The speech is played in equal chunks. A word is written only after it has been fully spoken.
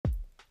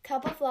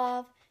Cup of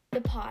Love,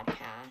 the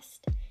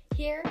podcast.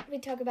 Here we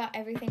talk about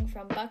everything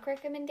from book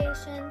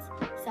recommendations,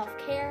 self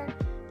care,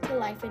 to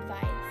life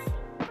advice.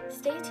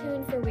 Stay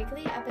tuned for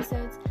weekly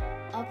episodes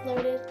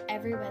uploaded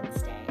every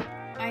Wednesday.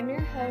 I'm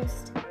your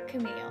host,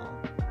 Camille.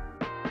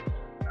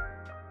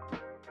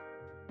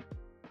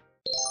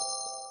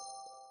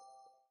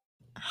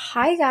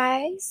 Hi,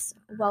 guys.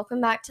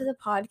 Welcome back to the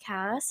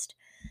podcast.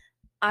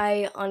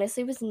 I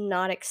honestly was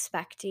not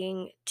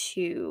expecting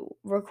to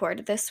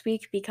record this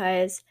week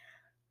because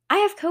I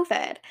have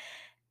COVID.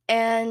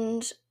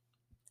 And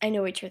I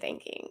know what you're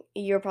thinking.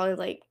 You're probably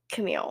like,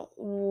 Camille,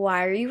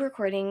 why are you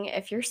recording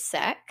if you're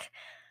sick?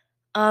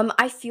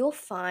 I feel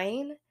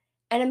fine.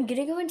 And I'm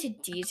gonna go into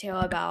detail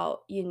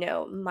about,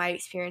 my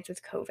experience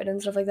with COVID and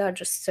stuff like that,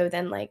 just so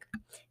then,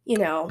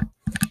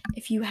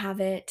 if you have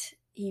it,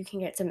 you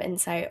can get some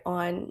insight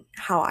on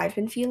how I've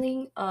been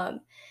feeling.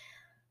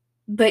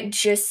 But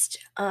just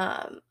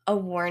a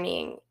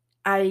warning,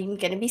 I'm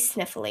gonna be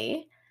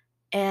sniffly.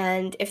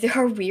 And if there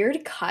are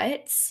weird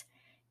cuts,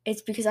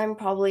 it's because I'm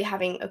probably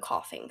having a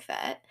coughing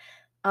fit.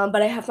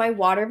 But I have my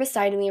water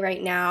beside me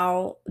right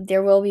now.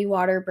 There will be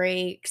water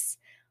breaks.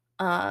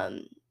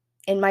 Um,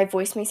 and my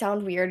voice may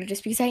sound weird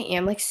just because I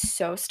am like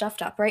so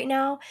stuffed up right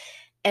now.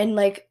 And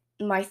like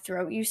my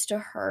throat used to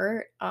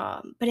hurt,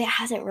 but it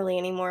hasn't really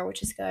anymore,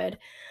 which is good.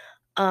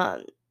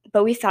 Um,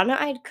 but we found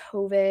out I had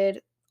COVID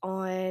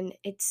on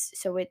it's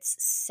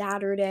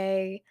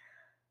Saturday.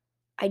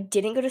 I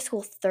didn't go to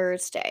school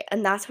Thursday,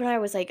 and that's when I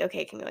was like,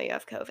 "Okay, Camille, you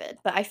have COVID."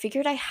 But I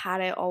figured I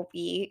had it all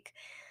week.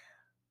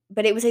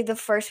 But it was like the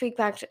first week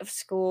back of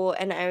school,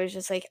 and I was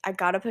just like, "I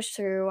gotta push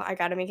through. I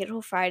gotta make it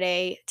till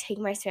Friday, take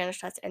my Spanish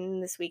test, and then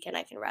this weekend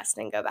I can rest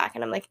and go back."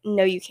 And I'm like,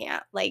 "No, you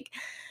can't."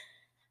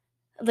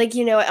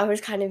 I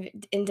was kind of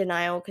in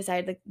denial because I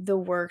had like the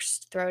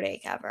worst throat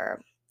ache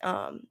ever.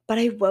 But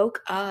I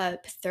woke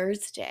up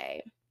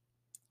Thursday,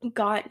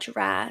 got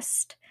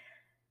dressed,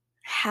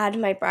 had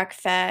my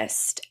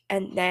breakfast,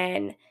 and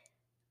then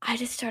I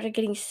just started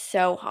getting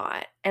so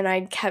hot and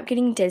I kept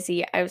getting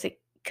dizzy. I was like,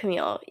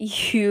 Camille,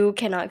 you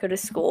cannot go to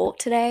school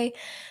today.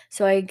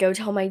 So I go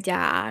tell my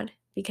dad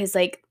because,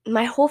 like,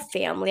 my whole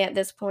family at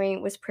this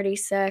point was pretty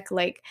sick.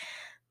 Like,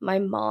 my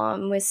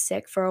mom was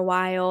sick for a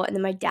while and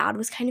then my dad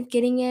was kind of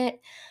getting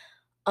it.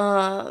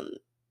 Um,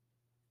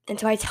 and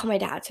so I tell my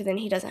dad so then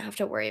he doesn't have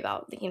to worry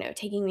about,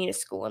 taking me to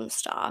school and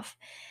stuff.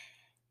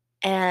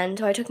 And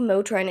so I took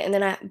Motrin, and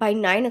then by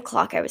 9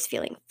 o'clock, I was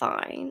feeling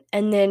fine.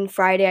 And then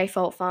Friday, I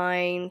felt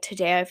fine.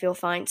 Today, I feel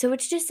fine. So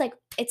it's just like,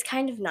 it's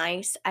kind of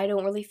nice. I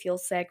don't really feel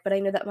sick, but I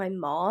know that my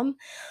mom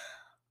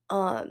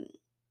um,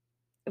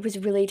 was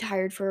really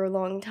tired for a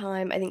long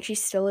time. I think she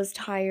still is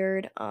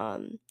tired.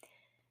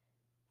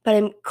 But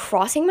I'm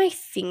crossing my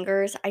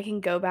fingers I can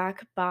go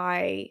back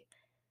by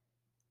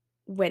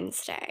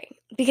Wednesday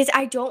because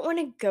I don't want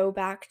to go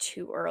back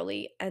too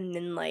early and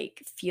then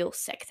like feel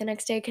sick the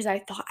next day because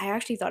I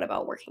actually thought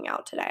about working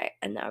out today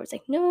and I was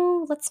like,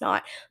 no, let's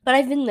not. But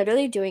I've been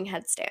literally doing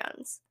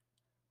headstands.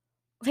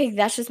 Like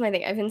that's just my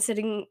thing. I've been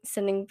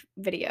sending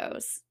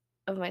videos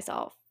of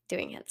myself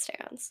doing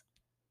headstands,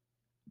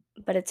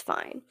 but it's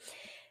fine.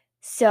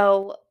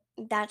 So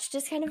that's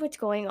just kind of what's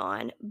going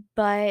on.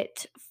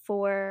 But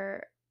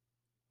for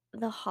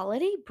the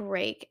holiday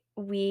break,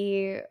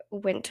 we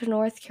went to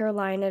North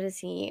Carolina to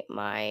see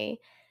my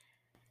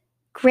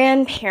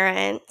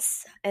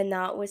grandparents, and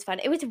that was fun.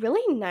 It was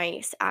really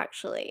nice,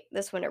 actually,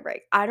 this winter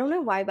break. I don't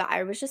know why, but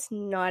I was just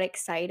not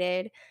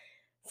excited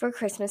for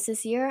Christmas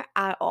this year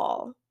at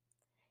all.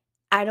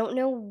 I don't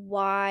know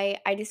why,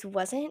 I just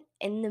wasn't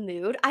in the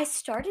mood. I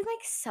started,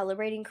 like,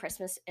 celebrating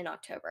Christmas in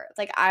October.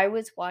 Like, I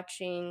was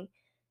watching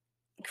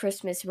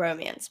Christmas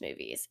romance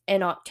movies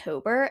in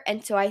October,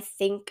 and so I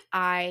think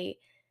I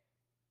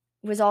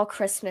was all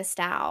Christmased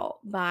out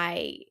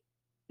by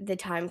the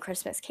time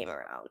Christmas came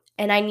around.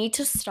 And I need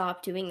to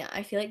stop doing that.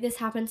 I feel like this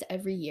happens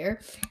every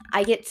year.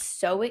 I get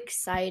so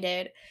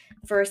excited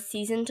for a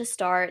season to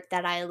start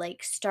that I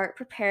like start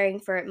preparing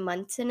for it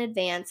months in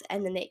advance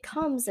and then it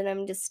comes and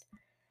I'm just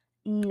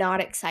not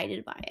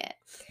excited by it.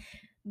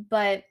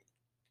 But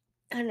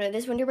I don't know,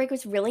 this winter break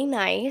was really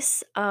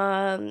nice.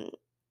 And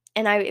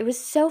it was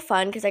so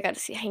fun because I got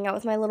to hang out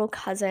with my little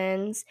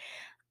cousins.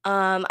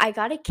 I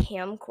got a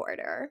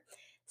camcorder.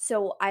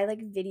 So I like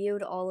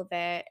videoed all of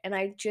it and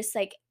I just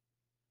like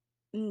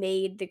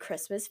made the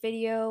Christmas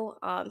video,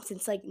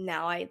 since, like,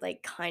 now I,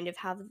 like, kind of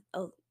have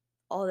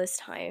all this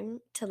time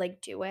to,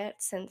 like, do it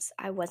since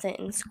I wasn't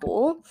in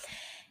school,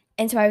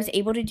 and so I was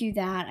able to do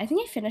that. I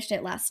think I finished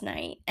it last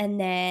night, and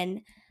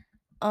then,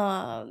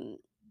 um,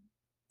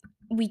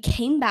 we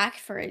came back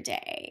for a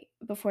day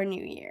before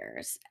New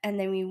Year's, and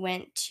then we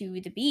went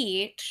to the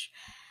beach,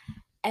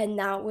 and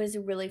that was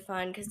really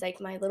fun because like,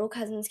 my little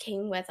cousins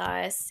came with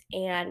us,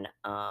 and,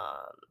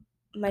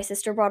 my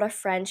sister brought a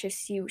friend, so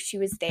she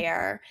was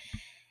there,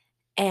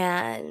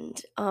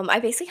 and, I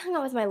basically hung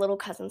out with my little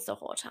cousins the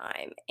whole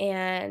time,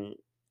 and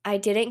I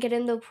didn't get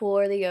in the pool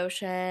or the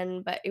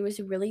ocean, but it was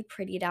really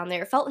pretty down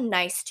there. It felt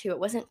nice too. It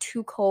wasn't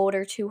too cold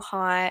or too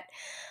hot.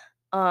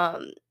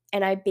 Um,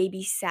 and I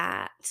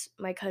babysat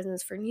my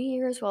cousins for New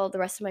Year's while the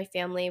rest of my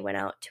family went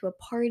out to a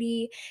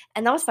party,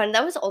 and that was fun.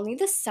 That was only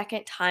the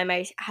second time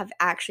I have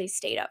actually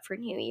stayed up for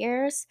New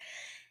Year's,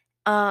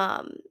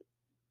 um,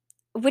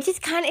 which is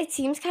it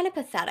seems kinda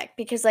pathetic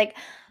because, like,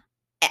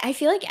 I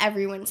feel like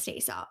everyone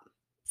stays up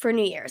for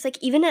New Year's, like,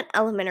 even in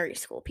elementary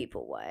school,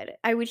 people would.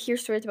 I would hear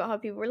stories about how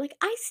people were like,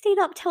 "I stayed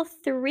up till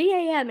 3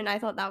 a.m.," and I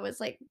thought that was,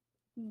 like,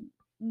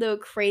 the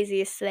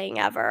craziest thing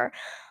ever.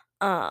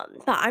 But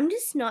I'm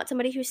just not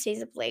somebody who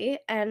stays up late,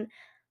 and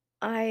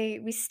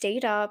we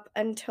stayed up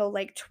until,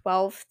 like,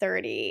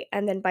 12:30,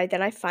 and then by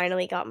then I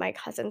finally got my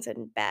cousins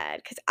in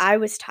bed because I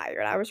was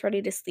tired, I was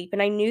ready to sleep,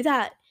 and I knew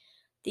that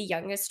the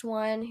youngest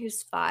one,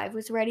 who's 5,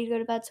 was ready to go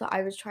to bed, so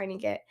I was trying to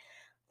get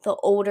the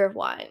older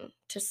one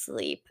to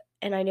sleep,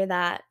 and I knew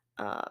that,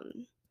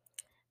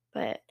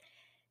 but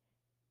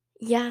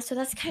yeah, so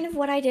that's kind of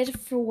what I did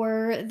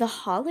for the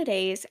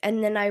holidays,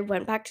 and then I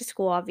went back to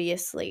school,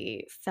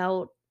 obviously,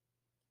 felt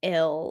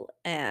ill,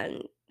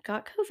 and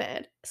got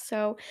COVID.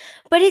 So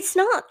but it's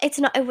not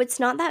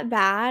that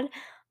bad.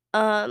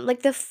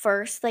 Like, the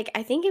first, like,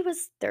 I think it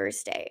was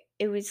Thursday,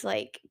 it was,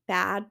 like,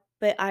 bad,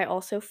 but I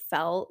also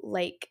felt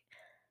like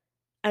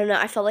I don't know,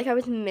 I felt like I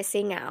was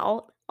missing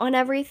out on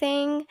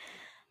everything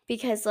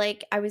because,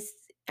 like,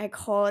 I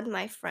called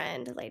my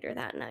friend later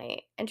that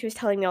night, and she was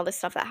telling me all this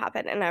stuff that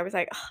happened, and I was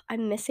like, "Ugh,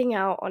 I'm missing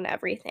out on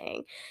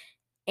everything,"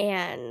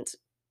 and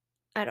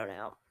I don't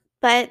know.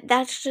 But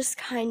that's just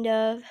kind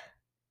of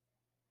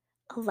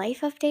a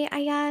life update,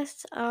 I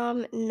guess.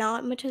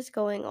 Not much is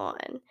going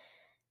on,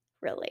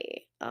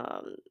 really.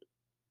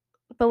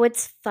 But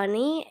what's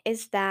funny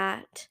is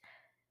that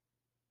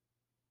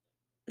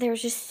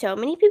there's just so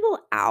many people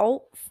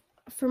out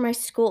for my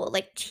school.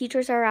 Like,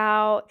 teachers are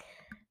out.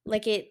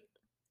 Like,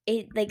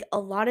 like, a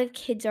lot of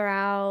kids are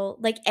out.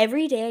 Like,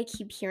 every day I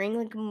keep hearing,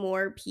 like,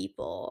 more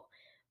people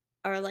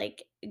are,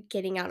 like,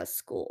 getting out of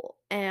school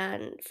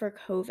and for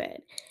COVID.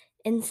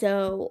 And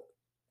so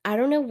I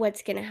don't know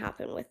what's gonna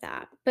happen with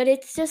that. But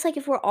it's just like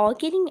if we're all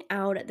getting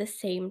out at the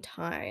same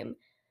time,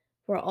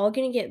 we're all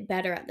gonna get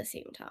better at the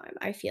same time.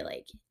 I feel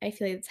like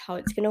that's how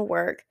it's gonna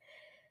work.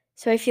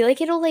 So I feel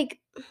like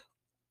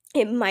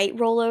it might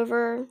roll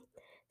over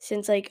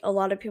since, like, a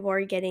lot of people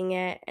are getting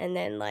it, and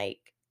then, like,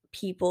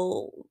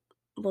 people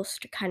will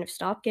kind of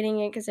stop getting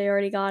it because they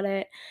already got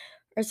it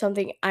or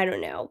something. I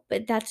don't know,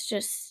 but that's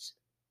just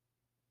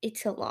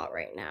it's a lot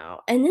right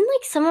now. And then,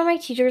 like, some of my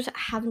teachers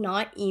have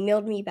not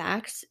emailed me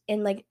back,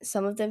 and, like,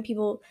 some of the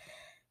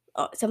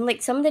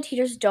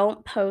teachers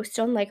don't post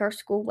on, like, our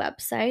school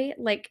website,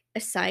 like,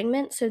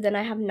 assignments, so then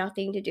I have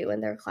nothing to do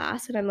in their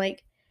class, and I'm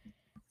like,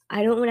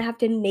 "I don't wanna have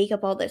to make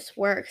up all this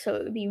work, so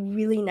it would be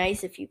really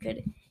nice if you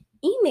could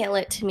email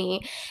it to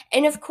me."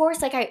 And, of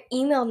course, like, I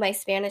emailed my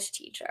Spanish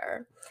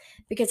teacher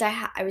because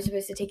I was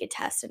supposed to take a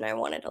test, and I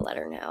wanted to let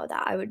her know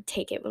that I would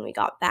take it when we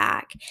got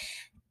back.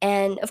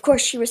 And, of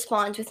course, she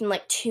responds within,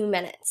 like, 2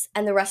 minutes,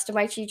 and the rest of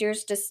my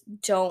teachers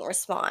just don't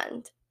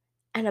respond.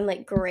 And I'm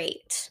like,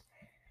 "Great."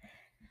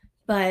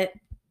 But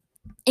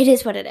it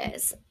is what it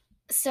is.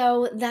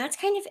 So that's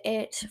kind of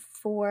it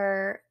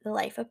for the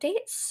life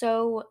update.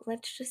 So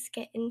let's just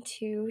get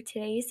into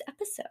today's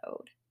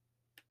episode.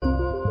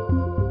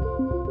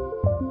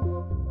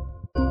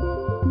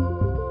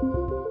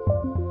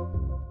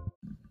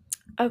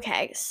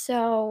 Okay,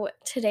 so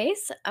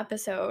today's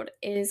episode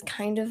is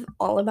kind of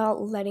all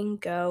about letting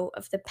go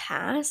of the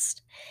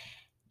past.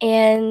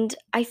 And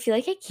I feel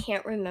like I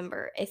can't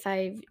remember if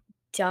I've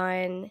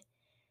done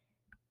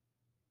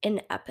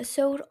an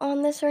episode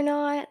on this or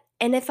not.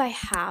 And if I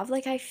have,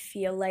 like, I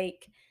feel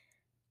like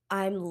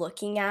I'm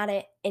looking at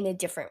it in a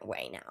different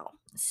way now.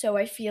 So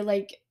I feel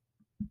like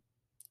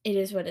it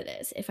is what it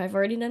is. If I've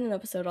already done an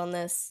episode on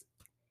this,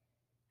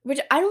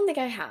 which I don't think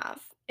I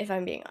have, if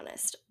I'm being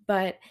honest,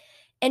 but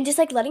and just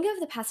like letting go of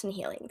the past and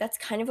healing. That's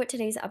kind of what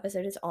today's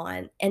episode is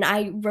on. And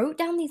I wrote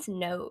down these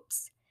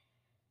notes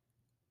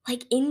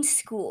like in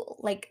school,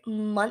 like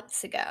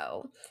months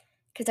ago,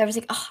 because I was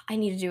like, oh, I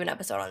need to do an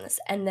episode on this.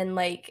 And then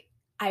like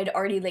I'd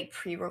already like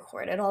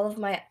pre-recorded all of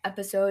my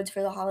episodes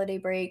for the holiday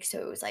break, so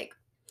it was like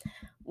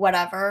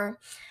whatever.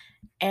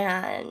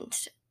 And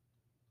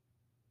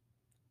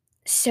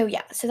so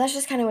yeah, so that's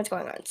just kind of what's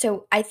going on.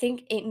 So I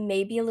think it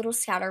may be a little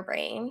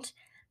scatterbrained,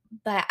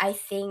 but I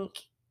think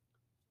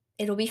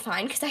it'll be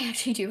fine because I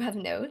actually do have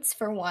notes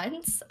for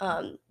once,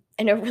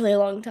 in a really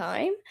long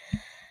time.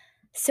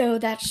 So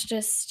that's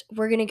just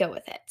we're gonna go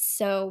with it.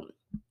 So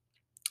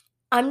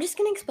I'm just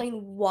gonna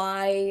explain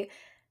why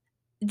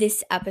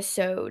this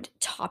episode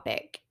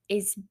topic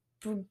is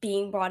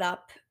being brought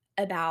up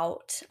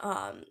about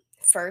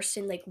first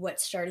and like what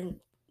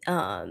started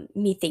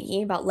me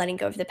thinking about letting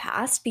go of the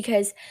past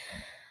because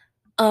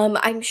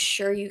I'm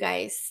sure you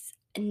guys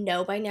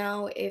know by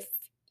now if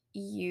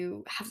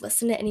you have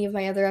listened to any of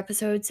my other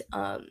episodes,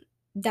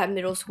 that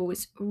middle school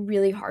was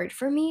really hard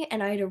for me,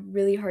 and I had a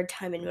really hard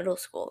time in middle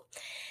school.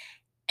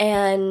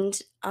 And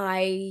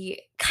I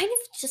kind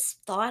of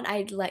just thought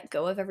I'd let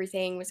go of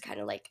everything, was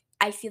kind of like,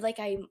 I feel like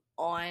I'm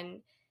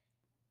on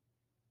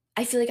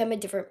I feel like I'm a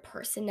different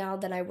person now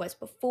than I was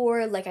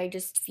before. Like, I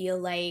just feel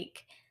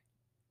like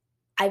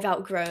I've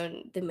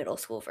outgrown the middle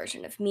school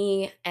version of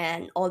me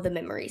and all the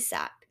memories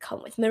that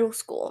come with middle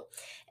school,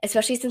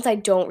 especially since I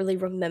don't really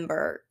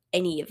remember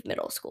any of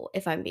middle school,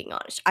 if I'm being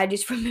honest. I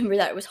just remember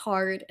that it was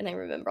hard and I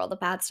remember all the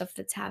bad stuff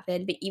that's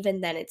happened, but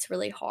even then, it's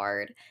really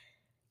hard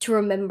to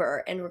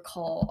remember and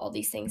recall all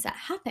these things that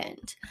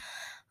happened.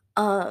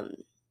 Um,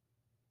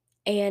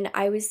 and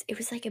it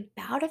was like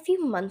about a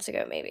few months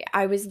ago, maybe.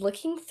 I was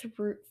looking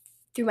through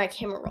my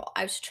camera roll.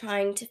 I was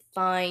trying to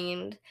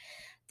find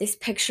this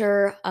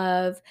picture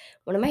of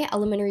one of my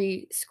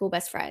elementary school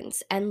best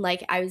friends, and,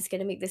 like, I was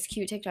gonna make this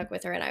cute TikTok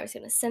with her, and I was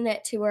gonna send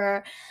it to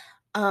her,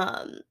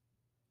 um,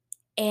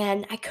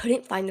 and I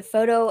couldn't find the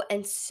photo,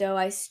 and so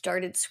I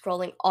started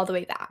scrolling all the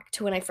way back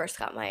to when I first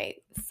got my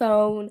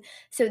phone.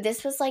 So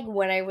this was, like,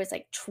 when I was,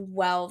 like,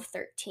 12,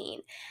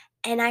 13,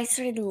 and I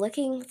started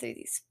looking through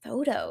these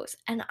photos,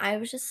 and I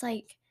was just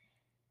like,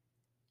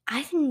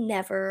 I've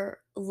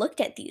never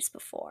looked at these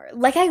before.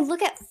 Like, I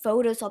look at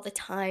photos all the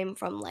time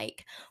from,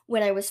 like,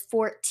 when I was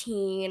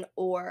 14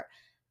 or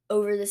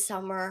over the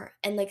summer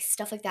and, like,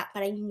 stuff like that,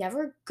 but I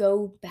never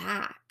go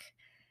back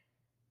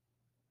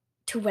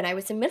to when I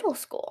was in middle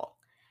school.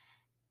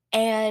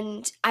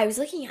 And I was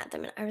looking at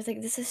them and I was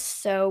like, this is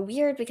so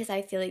weird because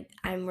I feel like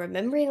I'm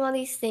remembering all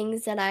these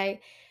things that I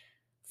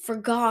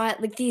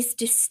forgot, like these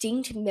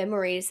distinct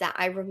memories that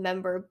I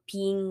remember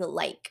being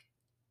like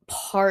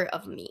part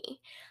of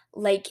me.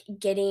 Like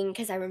getting,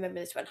 because I remember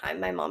this one time,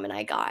 my mom and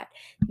I got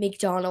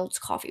McDonald's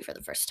coffee for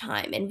the first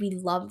time and we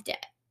loved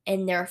it.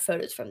 And there are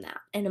photos from that.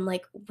 And I'm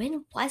like,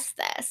 when was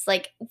this?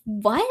 Like,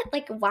 what?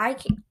 Like,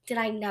 did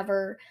I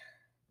never,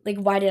 like,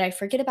 why did I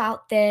forget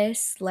about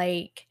this?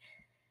 Like,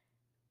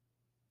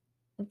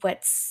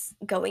 what's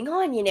going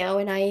on, you know?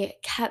 And I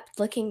kept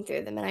looking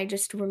through them and I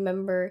just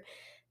remember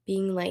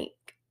being like,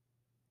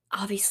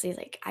 obviously,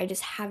 like, I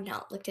just have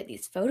not looked at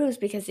these photos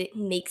because it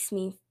makes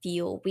me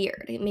feel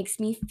weird. It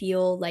makes me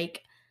feel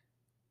like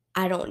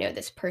I don't know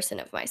this person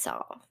of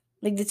myself,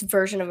 like this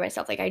version of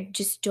myself. Like, I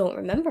just don't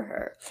remember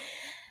her.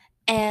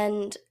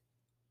 And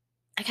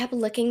I kept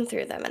looking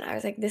through them and I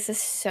was like, this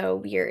is so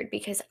weird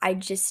because I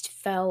just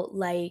felt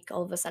like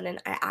all of a sudden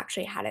I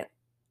actually hadn't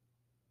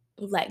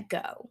let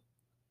go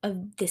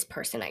of this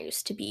person I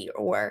used to be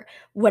or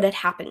what had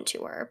happened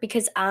to her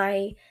because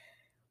I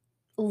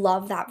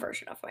love that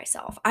version of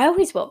myself. I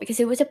always will because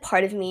it was a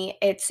part of me.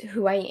 It's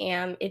who I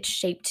am. It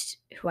shaped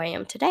who I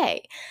am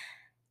today.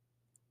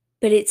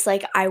 But it's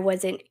like I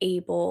wasn't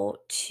able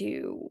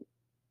to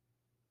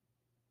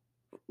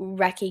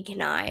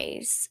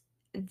recognize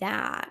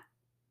that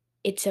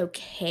it's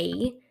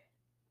okay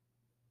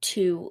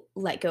to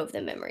let go of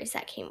the memories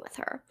that came with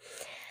her.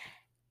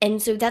 And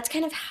so that's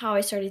kind of how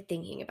I started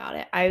thinking about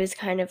it. I was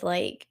kind of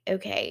like,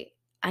 okay,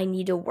 I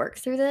need to work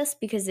through this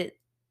because it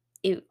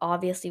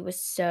obviously was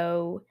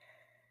so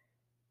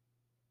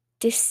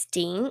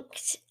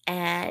distinct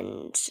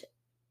and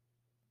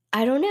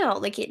I don't know,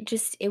 like,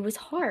 it was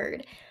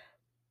hard,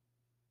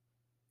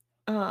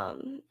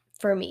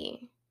 for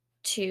me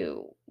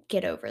to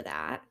get over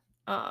that,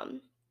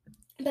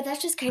 but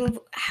that's just kind of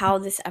how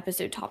this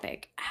episode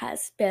topic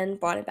has been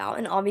brought about,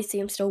 and obviously,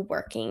 I'm still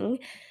working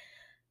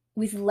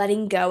with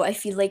letting go. I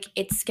feel like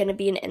it's gonna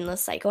be an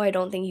endless cycle. I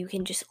don't think you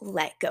can just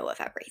let go of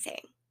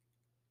everything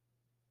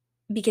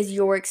because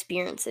your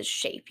experiences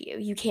shape you.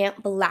 You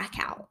can't black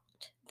out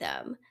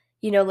them,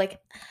 you know, like,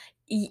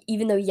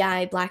 even though, yeah,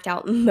 I blacked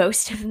out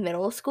most of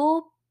middle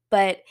school,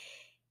 but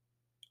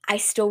I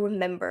still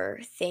remember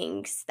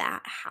things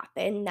that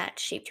happened that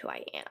shaped who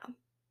I am.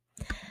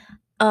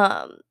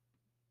 Um,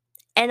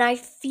 and I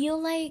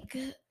feel like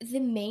the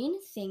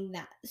main thing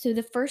that so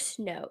the first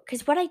note,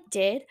 because what I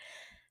did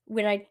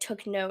when I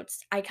took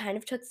notes, I kind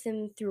of took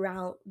them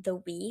throughout the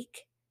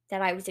week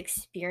that I was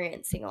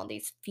experiencing all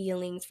these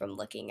feelings from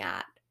looking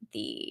at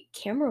the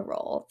camera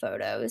roll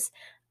photos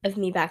of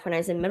me back when I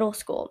was in middle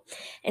school.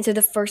 And so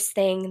the first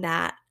thing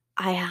that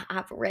I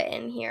have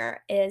written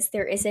here is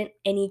there isn't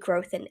any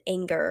growth in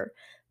anger,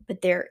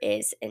 but there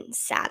is in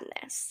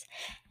sadness.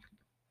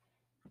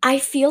 I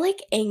feel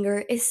like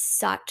anger is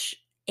such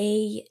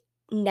a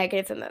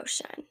negative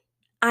emotion.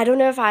 I don't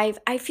know if I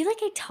feel like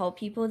I tell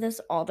people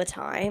this all the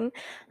time.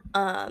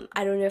 I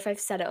don't know if I've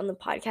said it on the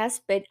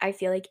podcast, but I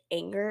feel like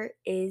anger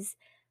is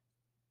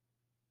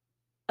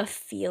a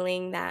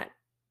feeling that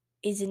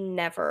is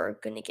never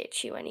going to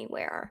get you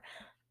anywhere.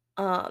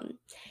 Um,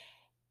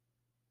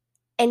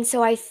 and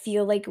so I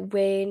feel like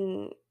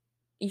when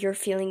you're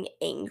feeling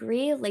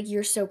angry, like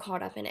you're so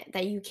caught up in it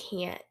that you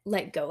can't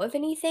let go of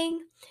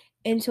anything.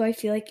 And so I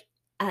feel like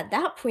at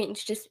that point,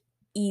 it's just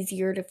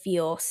easier to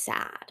feel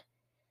sad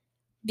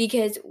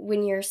because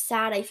when you're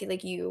sad, I feel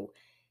like you're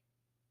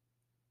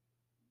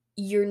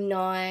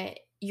not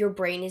your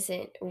brain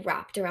isn't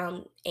wrapped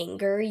around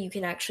anger. You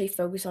can actually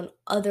focus on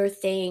other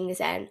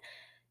things and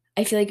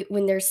I feel like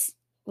when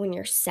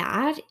you're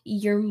sad,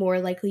 you're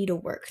more likely to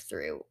work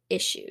through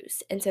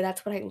issues. And so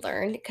that's what I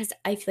learned because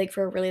I feel like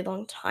for a really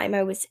long time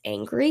I was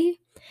angry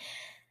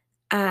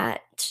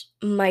at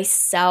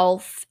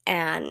myself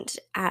and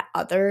at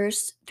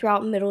others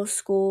throughout middle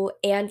school,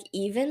 and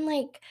even,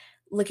 like,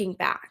 looking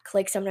back,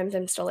 like, sometimes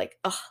I'm still like,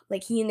 "Ugh,"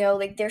 like,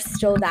 like, there's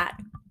still that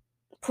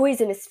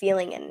poisonous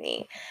feeling in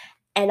me,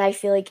 and I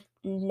feel like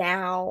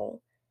now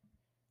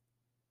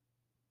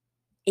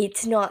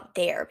it's not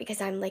there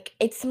because I'm like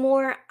it's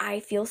more I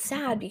feel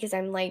sad because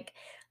I'm like,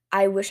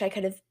 I wish I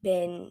could have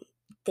been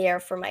there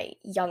for my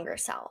younger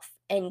self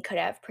and could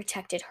have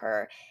protected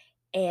her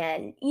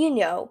and,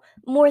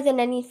 more than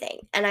anything.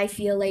 And I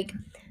feel like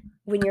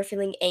when you're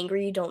feeling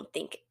angry, you don't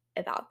think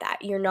about that.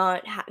 You're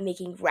not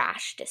making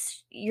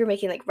you're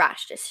making like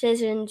rash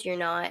decisions. You're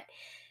not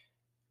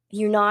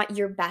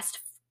your best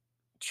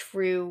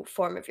true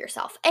form of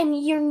yourself.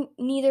 And you're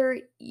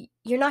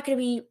not going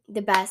to be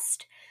the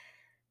best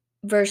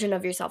version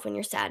of yourself when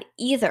you're sad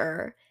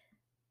either,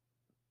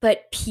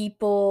 but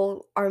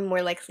people are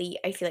more likely,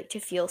 I feel like, to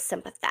feel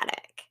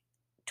sympathetic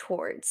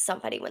towards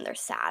somebody when they're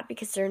sad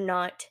because they're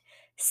not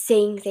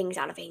saying things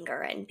out of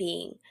anger and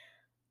being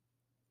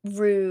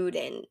rude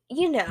and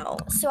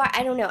so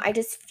I don't know, I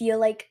just feel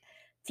like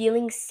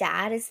feeling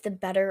sad is the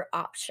better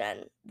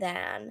option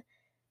than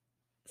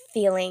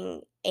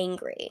feeling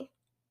angry.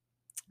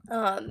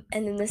 And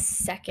then the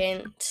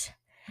second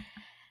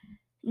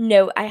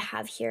note I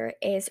have here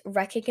is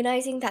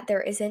recognizing that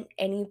there isn't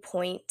any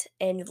point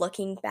in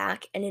looking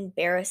back in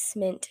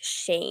embarrassment,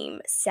 shame,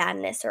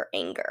 sadness, or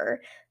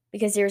anger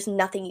because there's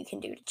nothing you can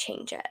do to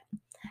change it.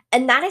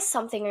 And that is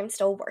something I'm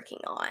still working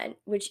on,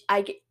 which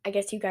I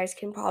guess you guys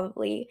can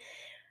probably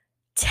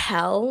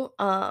tell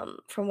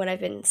from what I've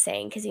been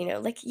saying because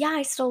like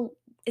yeah,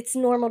 it's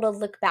normal to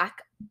look back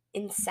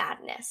in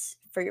sadness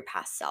for your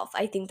past self.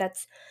 I think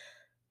that's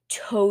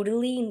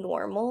totally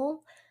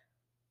normal.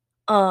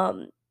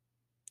 Um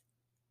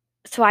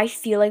So I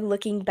feel like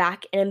looking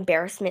back in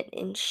embarrassment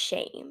and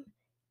shame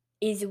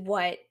is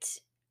what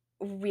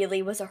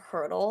really was a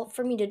hurdle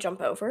for me to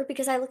jump over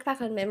because I look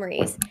back on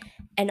memories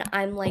and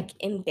I'm like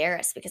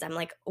embarrassed because I'm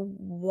like,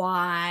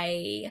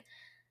 why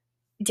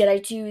did I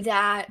do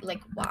that?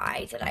 Like,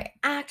 why did I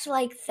act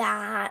like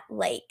that?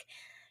 Like,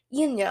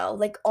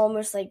 like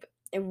almost like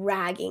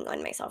ragging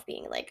on myself,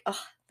 being like,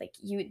 oh, like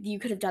you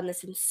could have done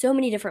this in so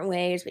many different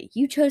ways, but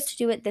you chose to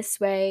do it this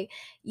way,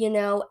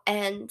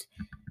 and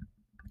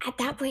at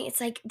that point,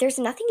 it's like there's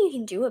nothing you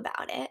can do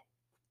about it.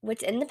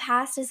 What's in the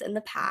past is in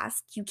the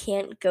past. You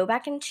can't go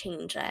back and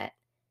change it.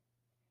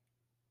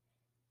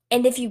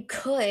 And if you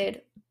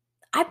could,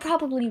 I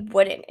probably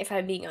wouldn't, if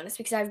I'm being honest,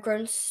 because I've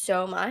grown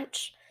so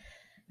much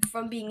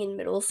from being in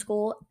middle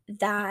school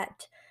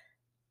that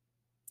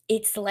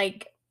it's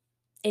like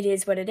it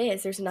is what it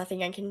is. There's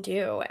nothing I can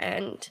do.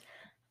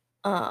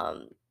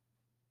 Um,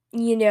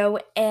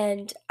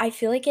 and I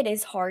feel like it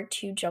is hard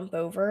to jump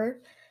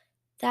over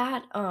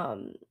that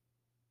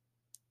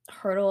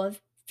hurdle of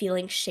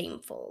feeling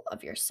shameful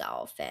of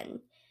yourself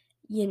and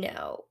you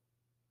know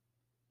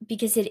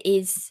because it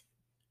is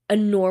a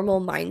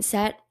normal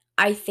mindset,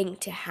 I think,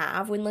 to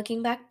have when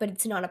looking back, but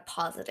it's not a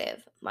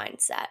positive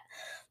mindset.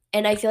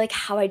 And I feel like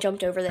how I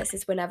jumped over this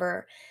is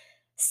whenever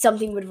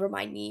something would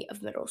remind me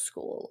of middle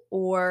school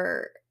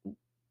or,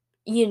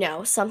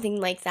 something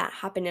like that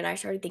happened and I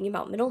started thinking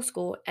about middle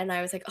school and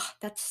I was like, oh,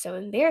 that's so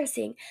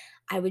embarrassing.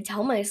 I would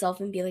tell myself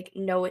and be like,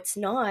 no, it's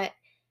not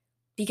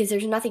because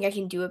there's nothing I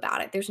can do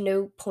about it. There's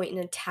no point in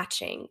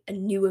attaching a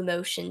new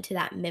emotion to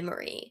that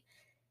memory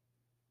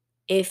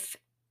if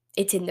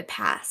it's in the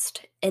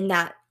past and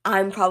that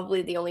I'm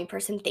probably the only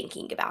person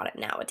thinking about it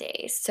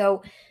nowadays.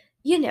 So,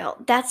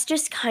 that's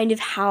just kind of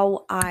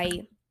how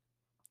I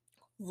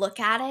look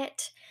at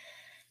it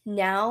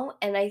now.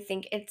 And I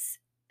think it's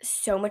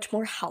so much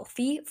more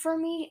healthy for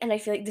me. And I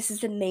feel like this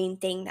is the main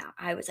thing that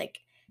I was like,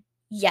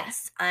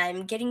 yes,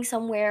 I'm getting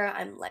somewhere,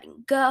 I'm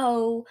letting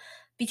go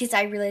because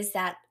I realized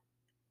that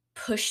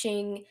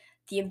pushing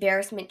the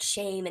embarrassment,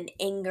 shame, and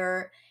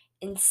anger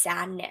and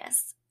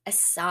sadness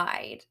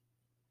aside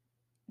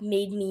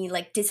made me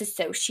like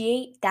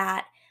disassociate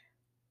that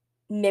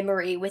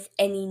memory with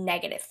any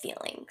negative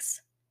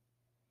feelings.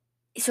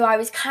 So I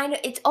was kind of,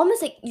 it's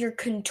almost like you're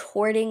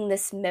contorting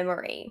this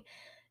memory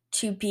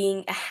to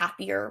being a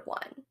happier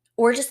one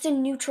or just a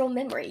neutral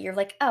memory. You're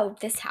like, oh,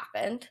 this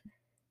happened,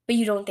 but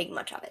you don't think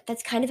much of it.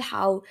 That's kind of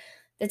how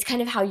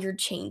you're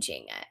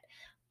changing it.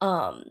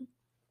 Um,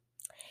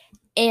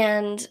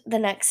 and the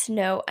next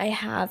note I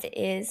have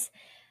is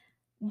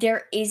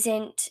there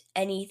isn't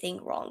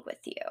anything wrong with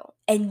you.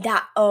 And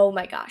that, oh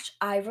my gosh,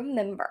 I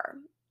remember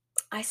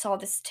I saw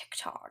this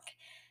TikTok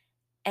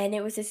and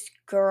it was this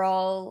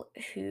girl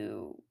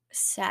who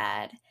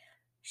said,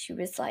 she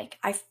was like,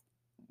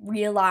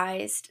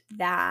 realized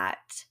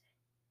that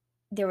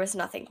there was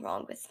nothing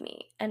wrong with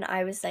me. And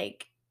I was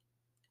like,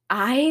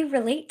 I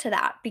relate to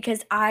that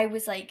because I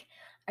was like,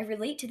 I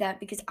relate to that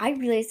because I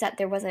realized that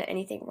there wasn't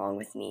anything wrong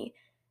with me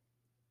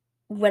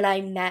when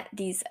I met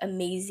these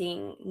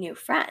amazing new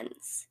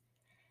friends.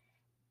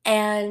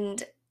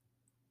 And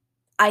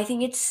I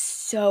think it's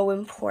so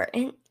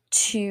important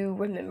to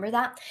remember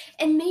that.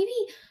 And maybe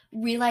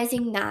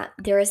realizing that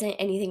there isn't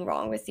anything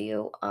wrong with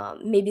you.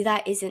 Maybe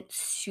that isn't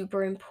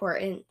super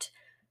important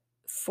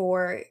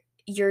for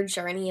your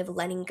journey of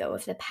letting go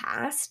of the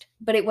past,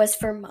 but it was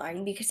for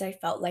mine because I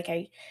felt like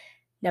I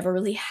never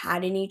really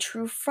had any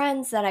true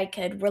friends that I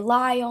could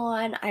rely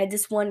on. I had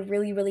this one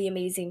really, really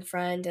amazing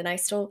friend, and I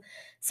still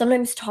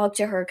sometimes talk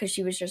to her because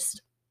she was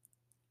just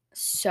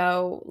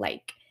so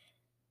like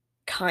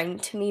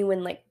kind to me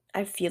when like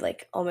I feel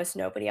like almost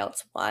nobody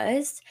else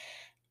was.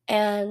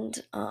 And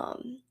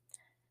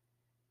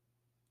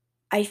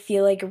I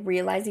feel like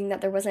realizing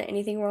that there wasn't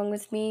anything wrong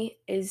with me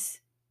is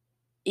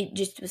it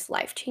just was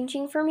life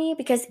changing for me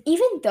because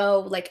even though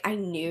like I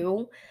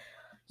knew,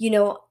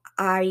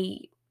 I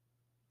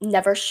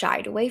never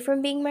shied away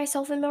from being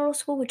myself in middle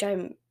school, which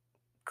I'm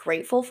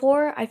grateful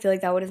for. I feel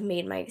like that would have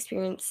made my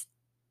experience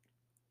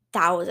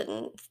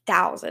thousand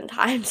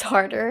times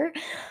harder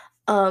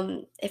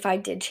if I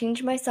did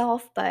change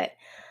myself, but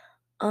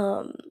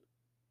um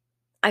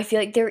I feel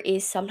like there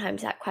is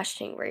sometimes that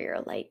questioning where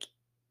you're like,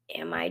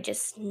 am I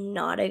just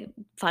not a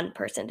fun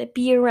person to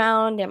be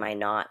around? Am I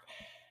not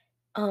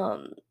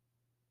um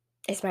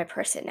is my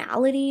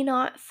personality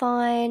not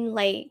fun?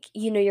 Like,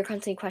 you're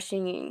constantly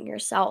questioning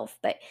yourself,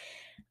 but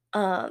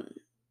um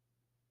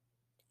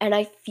and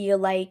I feel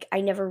like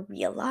I never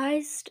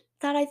realized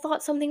that I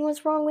thought something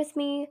was wrong with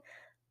me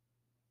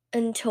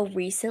until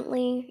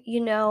recently,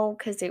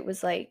 cuz it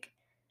was like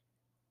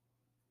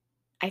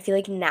I feel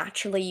like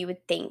naturally you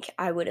would think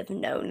I would have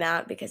known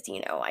that because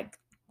I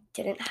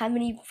didn't have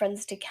any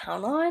friends to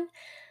count on.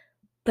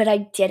 But I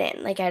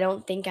didn't, like, I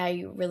don't think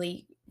I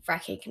really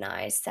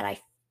recognized that I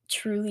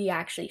truly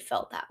actually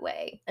felt that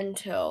way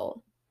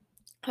until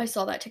I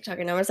saw that TikTok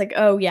and I was like,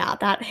 "Oh, yeah,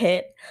 that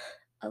hit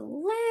a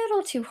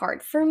little too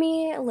hard for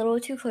me, a little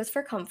too close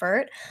for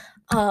comfort."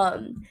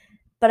 Um,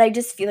 but I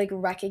just feel like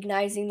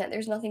recognizing that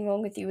there's nothing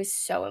wrong with you is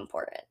so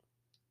important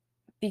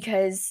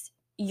because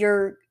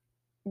you're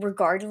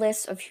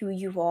regardless of who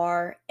you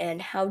are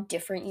and how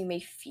different you may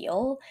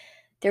feel,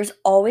 there's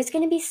always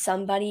gonna be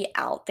somebody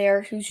out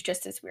there who's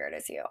just as weird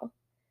as you.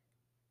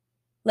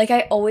 Like,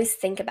 I always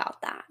think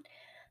about that.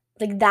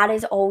 Like, that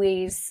is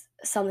always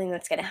something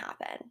that's gonna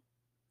happen.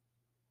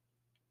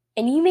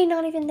 And you may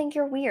not even think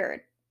you're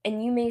weird,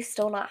 and you may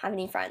still not have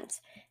any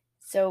friends.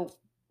 So,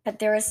 but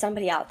there is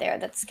somebody out there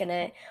that's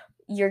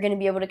you're gonna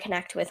be able to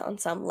connect with on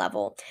some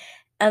level.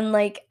 And,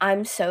 like,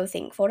 I'm so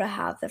thankful to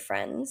have the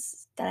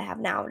friends that I have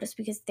now just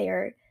because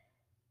they're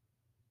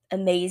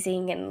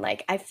amazing and,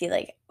 like, I feel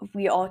like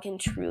we all can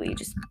truly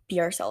just be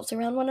ourselves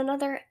around one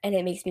another, and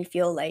it makes me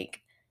feel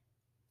like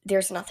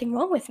there's nothing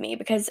wrong with me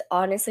because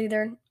honestly,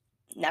 there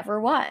never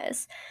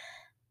was.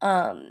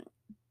 Um,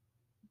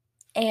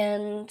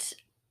 and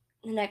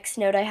the next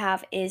note I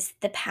have is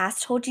the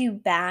past holds you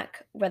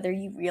back whether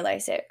you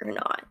realize it or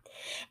not.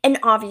 And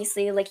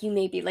obviously, like you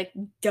may be like,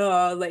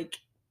 duh, like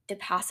the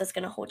past is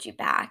gonna hold you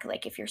back,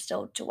 like if you're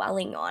still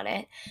dwelling on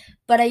it.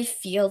 But I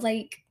feel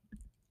like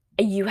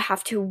you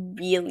have to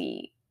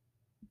really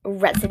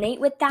resonate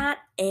with that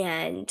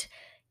and,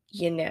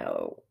 you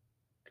know,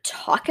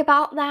 talk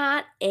about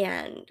that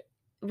and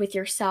with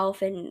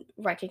yourself and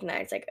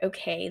recognize like,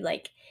 okay,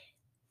 like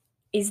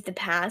is the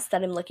past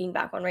that I'm looking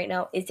back on right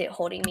now, is it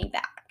holding me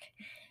back?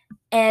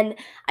 And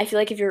I feel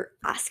like if you're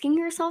asking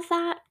yourself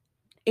that,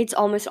 it's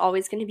almost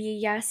always going to be a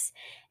yes.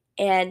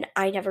 And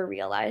I never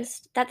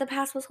realized that the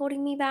past was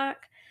holding me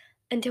back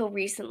until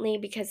recently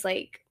because,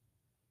 like,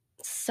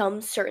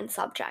 some certain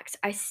subjects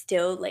I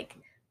still like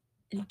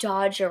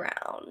dodge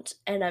around.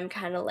 And I'm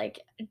kind of like,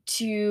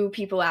 do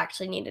people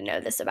actually need to know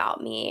this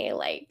about me?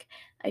 Like,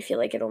 I feel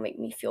like it'll make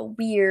me feel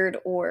weird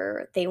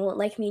or they won't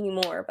like me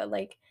anymore. But,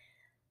 like,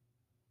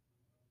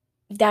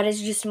 that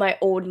is just my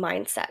old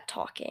mindset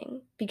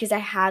talking because I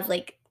had,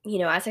 like,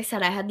 as I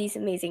said, I had these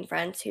amazing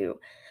friends who,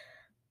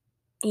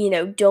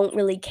 don't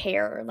really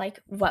care, like,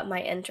 what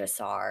my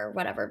interests are or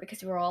whatever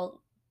because we're all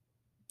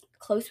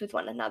close with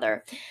one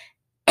another.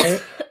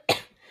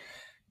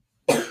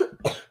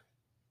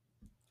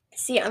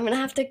 See, I'm gonna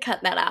have to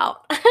cut that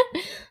out.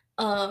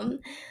 um,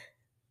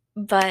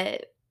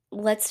 but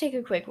let's take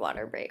a quick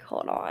water break.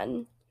 Hold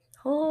on.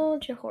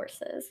 Hold your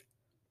horses.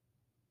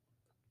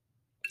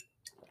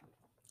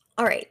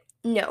 All right.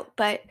 No,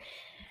 but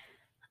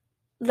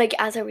like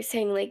as I was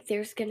saying, like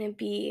there's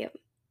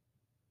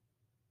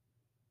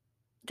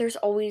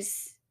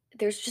always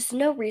there's just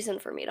no reason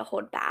for me to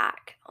hold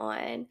back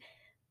on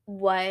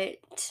what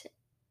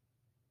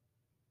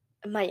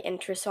my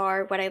interests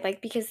are, what I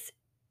like, because,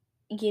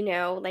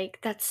 like,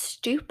 that's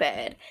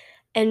stupid.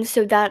 And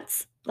so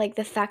that's like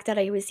the fact that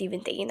I was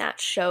even thinking that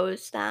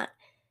shows that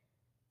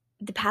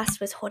the past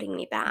was holding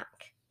me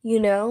back, you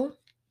know?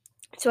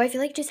 So I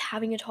feel like just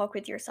having a talk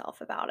with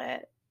yourself about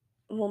it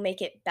will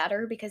make it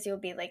better because you'll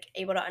be like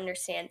able to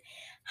understand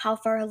how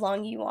far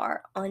along you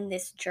are on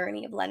this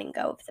journey of letting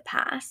go of the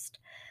past.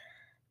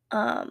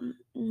 The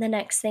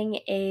next thing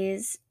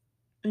is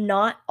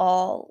not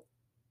all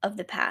of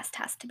the past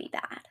has to be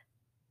bad.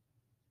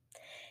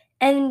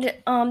 And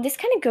this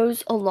kind of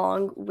goes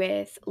along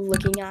with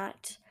looking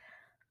at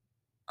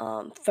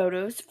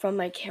photos from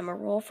my camera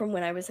roll from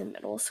when I was in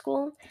middle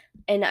school,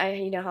 and how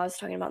I was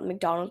talking about the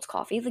McDonald's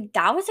coffee, like,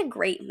 that was a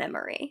great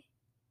memory.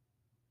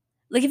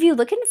 Like, if you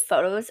look in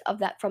photos of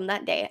that from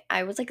that day,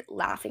 I was, like,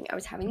 laughing, I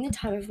was having the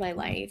time of my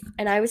life,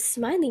 and I was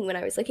smiling when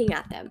I was looking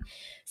at them.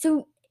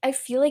 So, I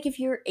feel like if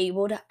you're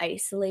able to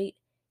isolate,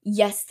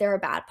 yes, there are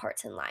bad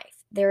parts in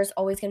life. There's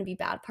always gonna be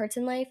bad parts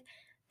in life,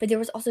 but there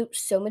was also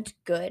so much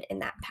good in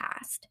that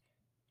past,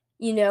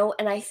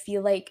 and I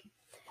feel like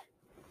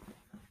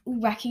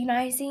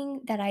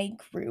recognizing that I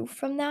grew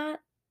from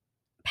that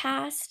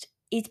past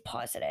is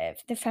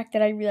positive. The fact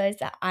that I realized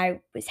that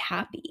I was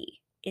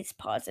happy is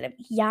positive.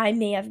 Yeah, I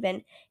may have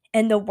been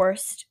in the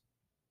worst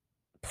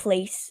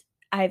place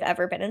I've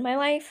ever been in my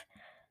life,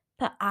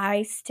 but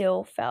I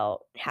still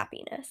felt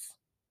happiness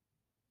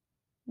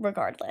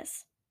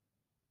regardless.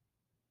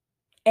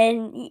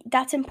 And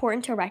that's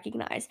important to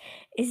recognize,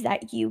 is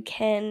that you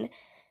can,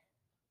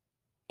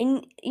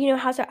 and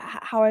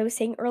how I was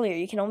saying earlier,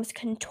 you can almost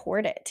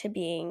contort it to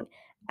being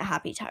a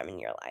happy time in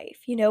your life,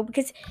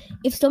 because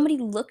if somebody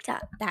looked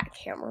at that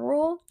camera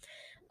roll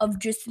of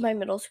just my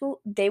middle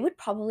school, they would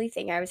probably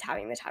think I was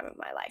having the time of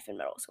my life in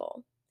middle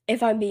school,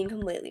 if I'm being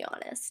completely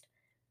honest.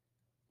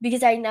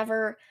 Because I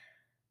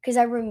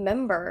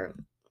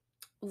remember,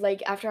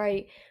 like, after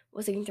I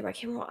was looking through my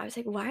camera roll, I was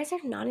like, why is there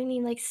not any,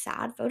 like,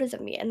 sad photos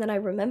of me? And then I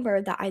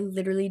remember that I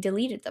literally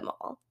deleted them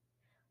all.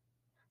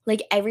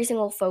 Like, every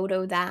single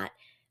photo that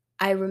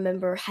I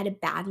remember had a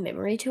bad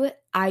memory to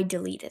it, I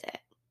deleted it.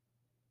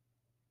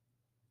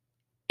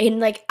 And,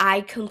 like,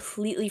 I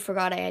completely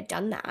forgot I had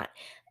done that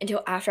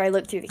until after I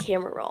looked through the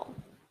camera roll.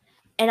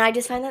 And I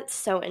just find that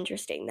so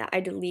interesting that I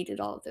deleted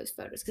all of those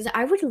photos, because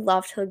I would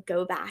love to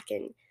go back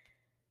and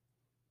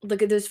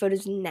look at those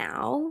photos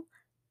now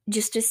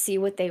just to see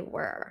what they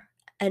were,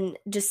 and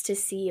just to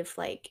see if,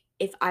 like,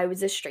 if I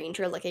was a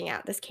stranger looking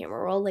at this camera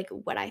roll, like,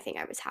 would I think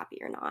I was happy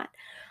or not?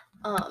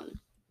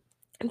 Um,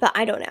 but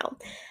I don't know.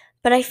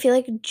 But I feel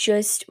like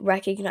just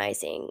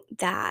recognizing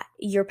that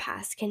your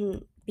past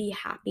can be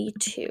happy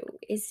too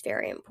is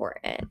very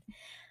important.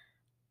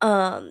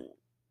 Um,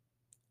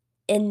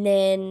 and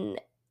then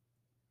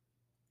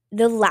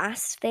the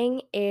last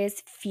thing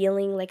is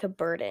feeling like a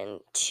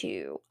burden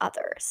to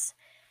others.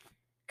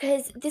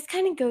 Because this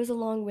kind of goes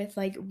along with,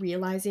 like,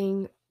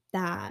 realizing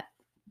that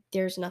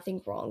there's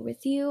nothing wrong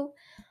with you.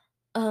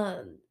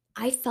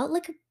 I felt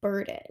like a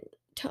burden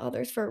to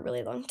others for a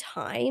really long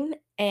time,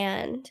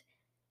 and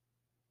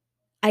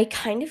I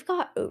kind of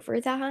got over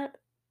that,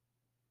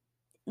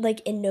 like,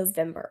 in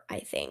November, I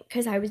think,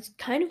 because I was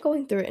kind of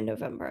going through it in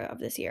November of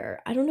this year.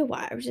 I don't know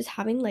why. I was just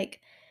having, like,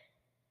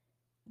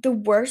 the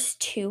worst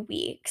 2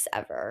 weeks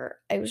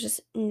ever. I was just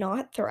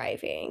not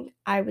thriving.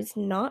 I was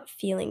not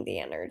feeling the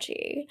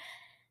energy.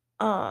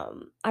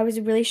 I was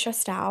really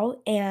stressed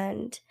out,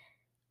 and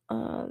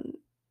um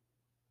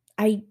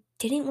I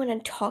didn't want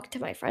to talk to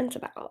my friends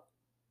about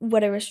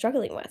what I was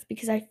struggling with,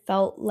 because I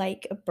felt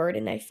like a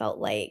burden. I felt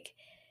like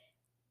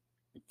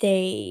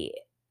they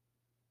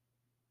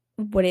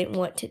wouldn't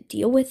want to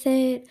deal with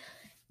it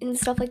and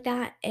stuff like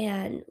that.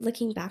 And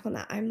looking back on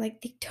that, I'm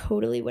like, they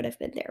totally would have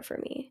been there for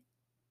me,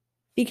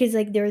 because,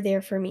 like, they're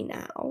there for me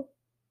now.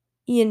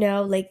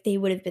 Like, they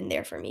would have been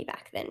there for me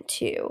back then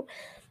too.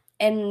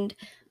 And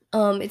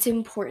it's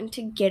important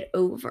to get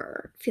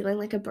over feeling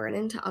like a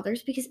burden to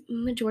others, because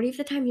majority of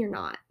the time you're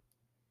not.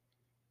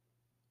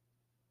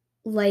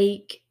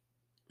 Like,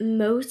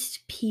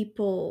 most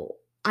people,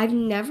 I've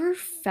never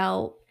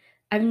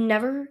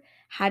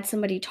had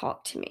somebody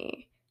talk to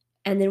me,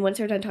 and then once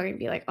they're done talking,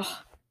 be like,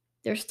 "Oh,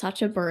 they're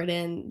such a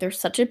burden, they're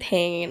such a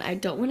pain, I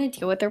don't wanna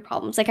deal with their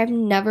problems." Like, I've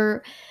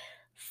never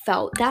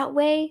felt that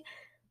way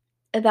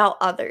about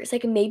others.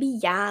 Like, maybe,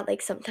 yeah,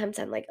 like, sometimes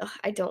I'm like, "Ugh,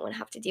 I don't wanna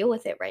have to deal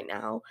with it right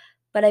now,"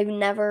 but I've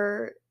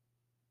never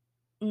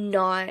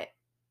not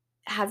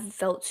have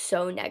felt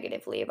so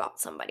negatively about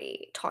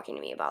somebody talking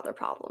to me about their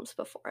problems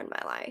before in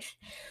my life.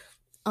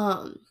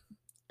 Um,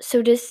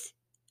 so just,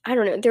 I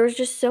don't know, there was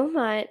just so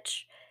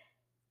much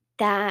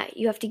that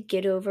you have to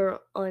get over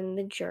on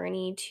the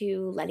journey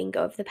to letting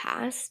go of the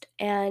past,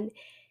 and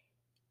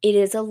it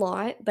is a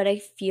lot, but I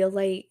feel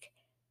like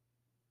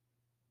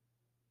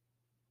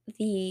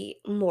the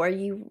more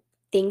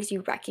things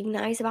you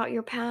recognize about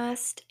your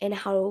past, and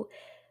how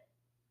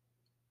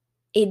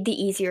the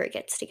easier it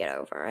gets to get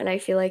over. And I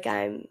feel like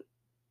I'm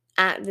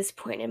at this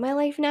point in my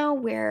life now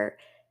where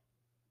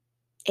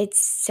it's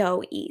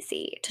so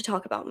easy to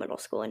talk about middle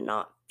school and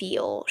not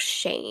feel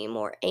shame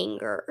or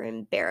anger or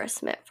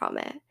embarrassment from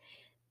it,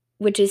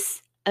 which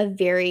is a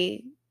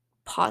very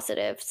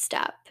positive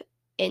step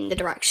in the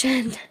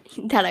direction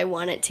that I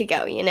want it to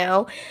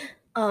go.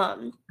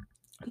 Um,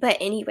 but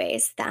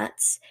anyways,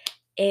 that's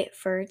it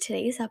for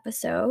today's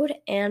episode,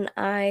 and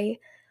I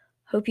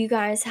hope you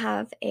guys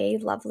have a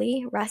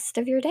lovely rest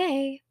of your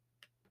day.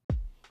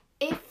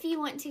 If you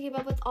want to keep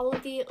up with all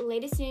of the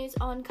latest news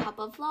on Cup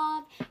of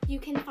Love, you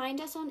can find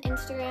us on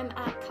Instagram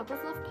at Cup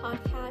of Love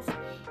Podcast.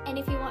 And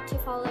if you want to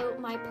follow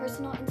my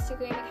personal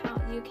Instagram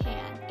account, you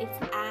can. It's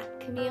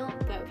at Camille